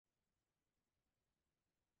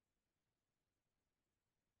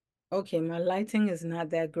Okay, my lighting is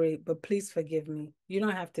not that great, but please forgive me. You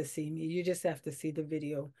don't have to see me. You just have to see the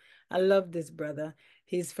video. I love this brother.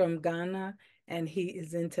 He's from Ghana and he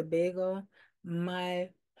is in Tobago, my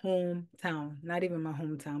hometown. Not even my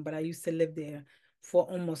hometown, but I used to live there for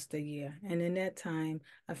almost a year. And in that time,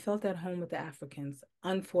 I felt at home with the Africans.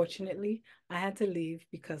 Unfortunately, I had to leave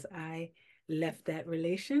because I left that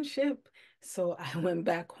relationship. So I went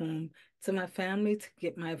back home to my family to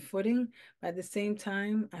get my footing. At the same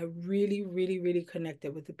time, I really, really, really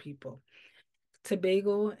connected with the people.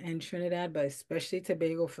 Tobago and Trinidad, but especially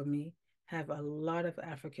Tobago for me, have a lot of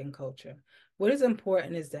African culture. What is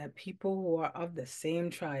important is that people who are of the same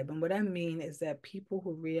tribe, and what I mean is that people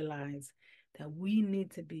who realize that we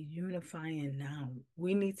need to be unifying now.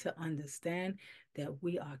 We need to understand that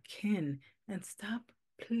we are kin and stop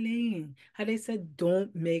playing. How they said,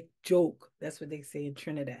 don't make joke. That's what they say in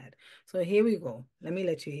Trinidad. So here we go. Let me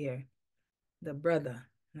let you hear the brother.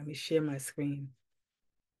 Let me share my screen.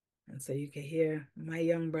 And so you can hear my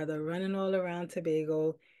young brother running all around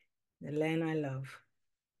Tobago, the land I love,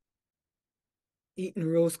 eating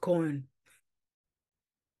roast corn,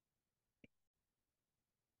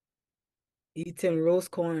 eating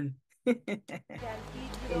roast corn. They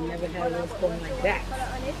never had roast corn like that.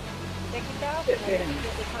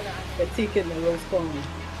 Critiquing the roast corn.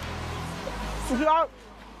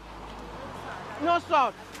 No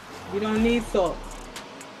salt. You don't need salt.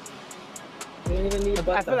 You don't even need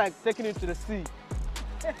butter. I feel like taking it to the sea.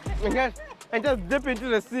 and just dip into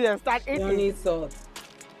the sea and start eating. You don't need salt.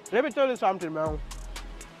 Let me tell you something, man.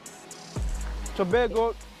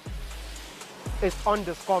 Tobago is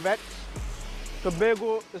undiscovered.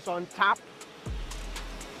 Tobago is on top.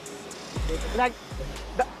 Like,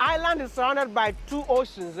 the island is surrounded by two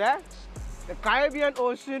oceans, eh? The Caribbean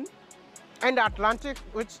Ocean and the Atlantic,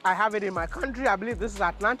 which I have it in my country. I believe this is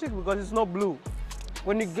Atlantic because it's not blue.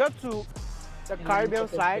 When you get to the Caribbean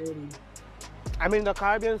side, I mean the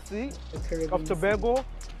Caribbean Sea of Tobago,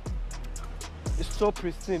 is so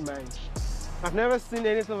pristine, man. I've never seen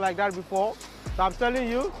anything like that before. So I'm telling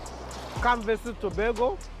you, come visit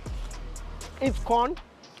Tobago, eat corn,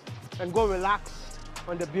 and go relax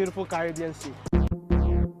on the beautiful Caribbean Sea.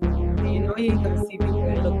 You know you can see people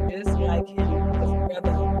that look just like him, his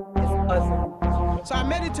brother, his cousin. So I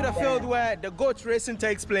made it to the field where the goat racing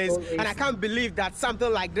takes place, and I can't believe that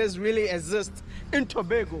something like this really exists in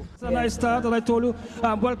Tobago. It's a nice start, and I told you,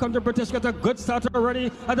 welcome the British. Got a good start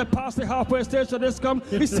already at the past the halfway stage. So this come,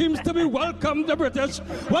 it seems to be welcome the British.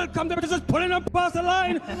 Welcome the British is pulling up past the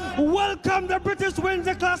line. Welcome the British wins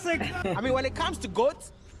the classic. I mean, when it comes to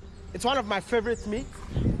goats, it's one of my favorite meat,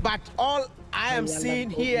 but all I am seeing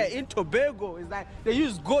here in Tobago is that they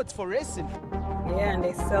use goats for racing. Yeah, and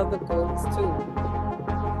they sell the goats too.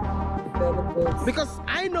 Because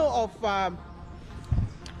I know of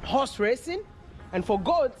horse racing, and for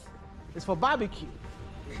goats, it's for barbecue.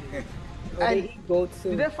 And they eat goats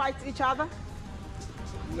too. Do they fight each other?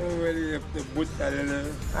 No, really, if the boot, I don't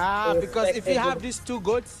know. Because if you have these two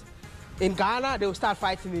goats in Ghana, they will start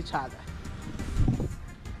fighting each other.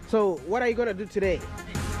 So, what are you gonna do today?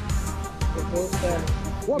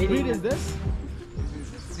 What breed is this?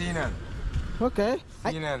 This is Sinan. Okay.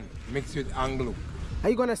 Sinan mixed with Anglo. Are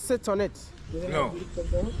you gonna sit on it? No.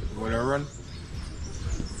 You're gonna run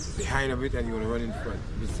behind of it and you're gonna run in front.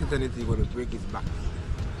 If you sit on it, you're gonna break its back.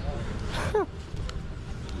 You're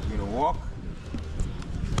gonna walk.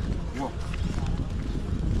 Walk.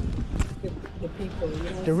 The people.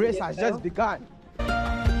 The race has just begun.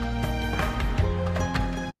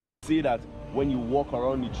 Say that when you walk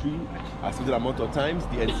around the tree a certain amount of times,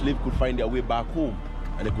 the enslaved could find their way back home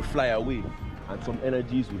and they could fly away. And some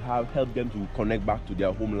energies will help them to connect back to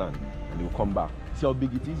their homeland and they will come back. See how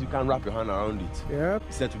big it is? You can't wrap your hand around it. Yeah.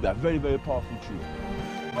 It's said to be a very, very powerful tree.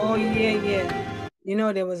 Oh, yeah. You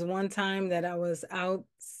know, there was one time that I was out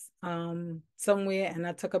somewhere and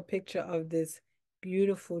I took a picture of this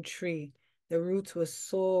beautiful tree. The roots were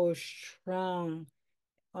so strong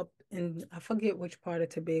up in, I forget which part of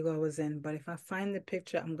Tobago I was in, but if I find the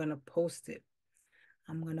picture, I'm gonna post it.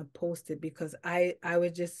 I'm gonna post it because I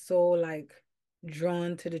was just so like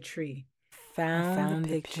drawn to the tree. I found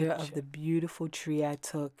the picture of the beautiful tree I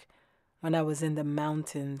took when I was in the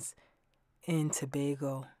mountains in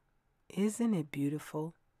Tobago. Isn't it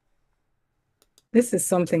beautiful? This is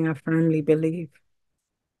something I firmly believe.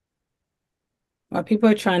 While people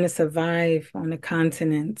are trying to survive on the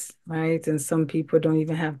continent, right? And some people don't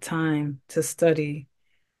even have time to study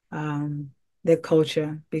their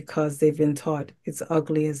culture because they've been taught it's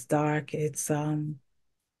ugly, it's dark, it's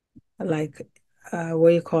like what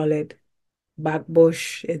do you call it?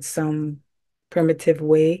 Backbush, it's some primitive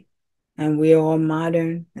way. and we're all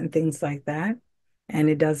modern and things like that, and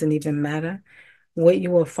it doesn't even matter, what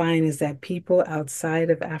you will find is that people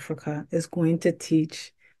outside of Africa is going to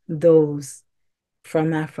teach those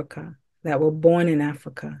from Africa that were born in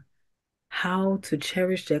Africa how to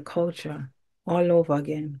cherish their culture all over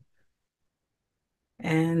again.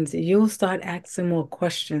 And you'll start asking more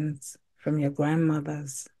questions from your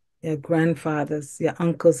grandmothers, your grandfathers, your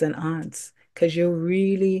uncles and aunts, because you'll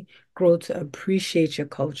really grow to appreciate your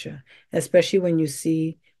culture, especially when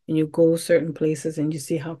you go certain places and you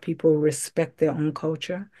see how people respect their own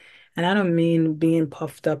culture. And I don't mean being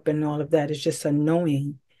puffed up and all of that. It's just a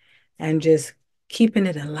knowing and just keeping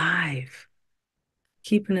it alive.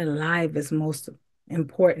 Keeping it alive is most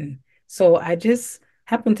important. So I just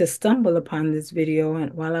happened to stumble upon this video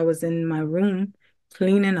and while I was in my room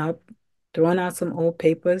cleaning up, throwing out some old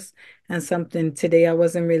papers and something. Today I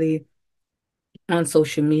wasn't really on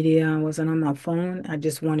social media. I wasn't on my phone. I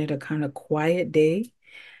just wanted a kind of quiet day.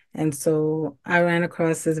 And so I ran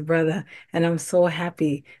across this brother, and I'm so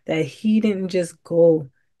happy that he didn't just go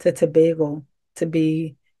to Tobago to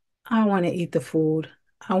be, I want to eat the food.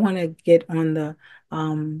 I want to get on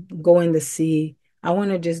go in the sea. I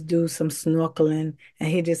want to just do some snorkeling. And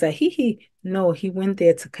he just said, No, he went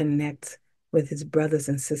there to connect with his brothers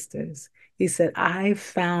and sisters. He said, I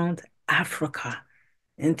found Africa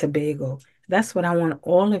in Tobago. That's what I want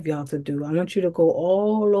all of y'all to do. I want you to go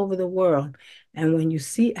all over the world. And when you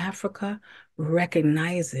see Africa,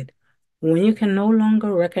 recognize it. When you can no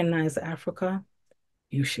longer recognize Africa,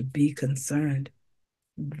 you should be concerned,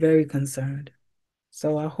 very concerned.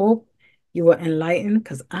 So I hope you were enlightened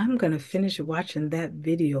because I'm going to finish watching that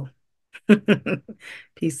video.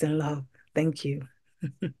 Peace and love. Thank you.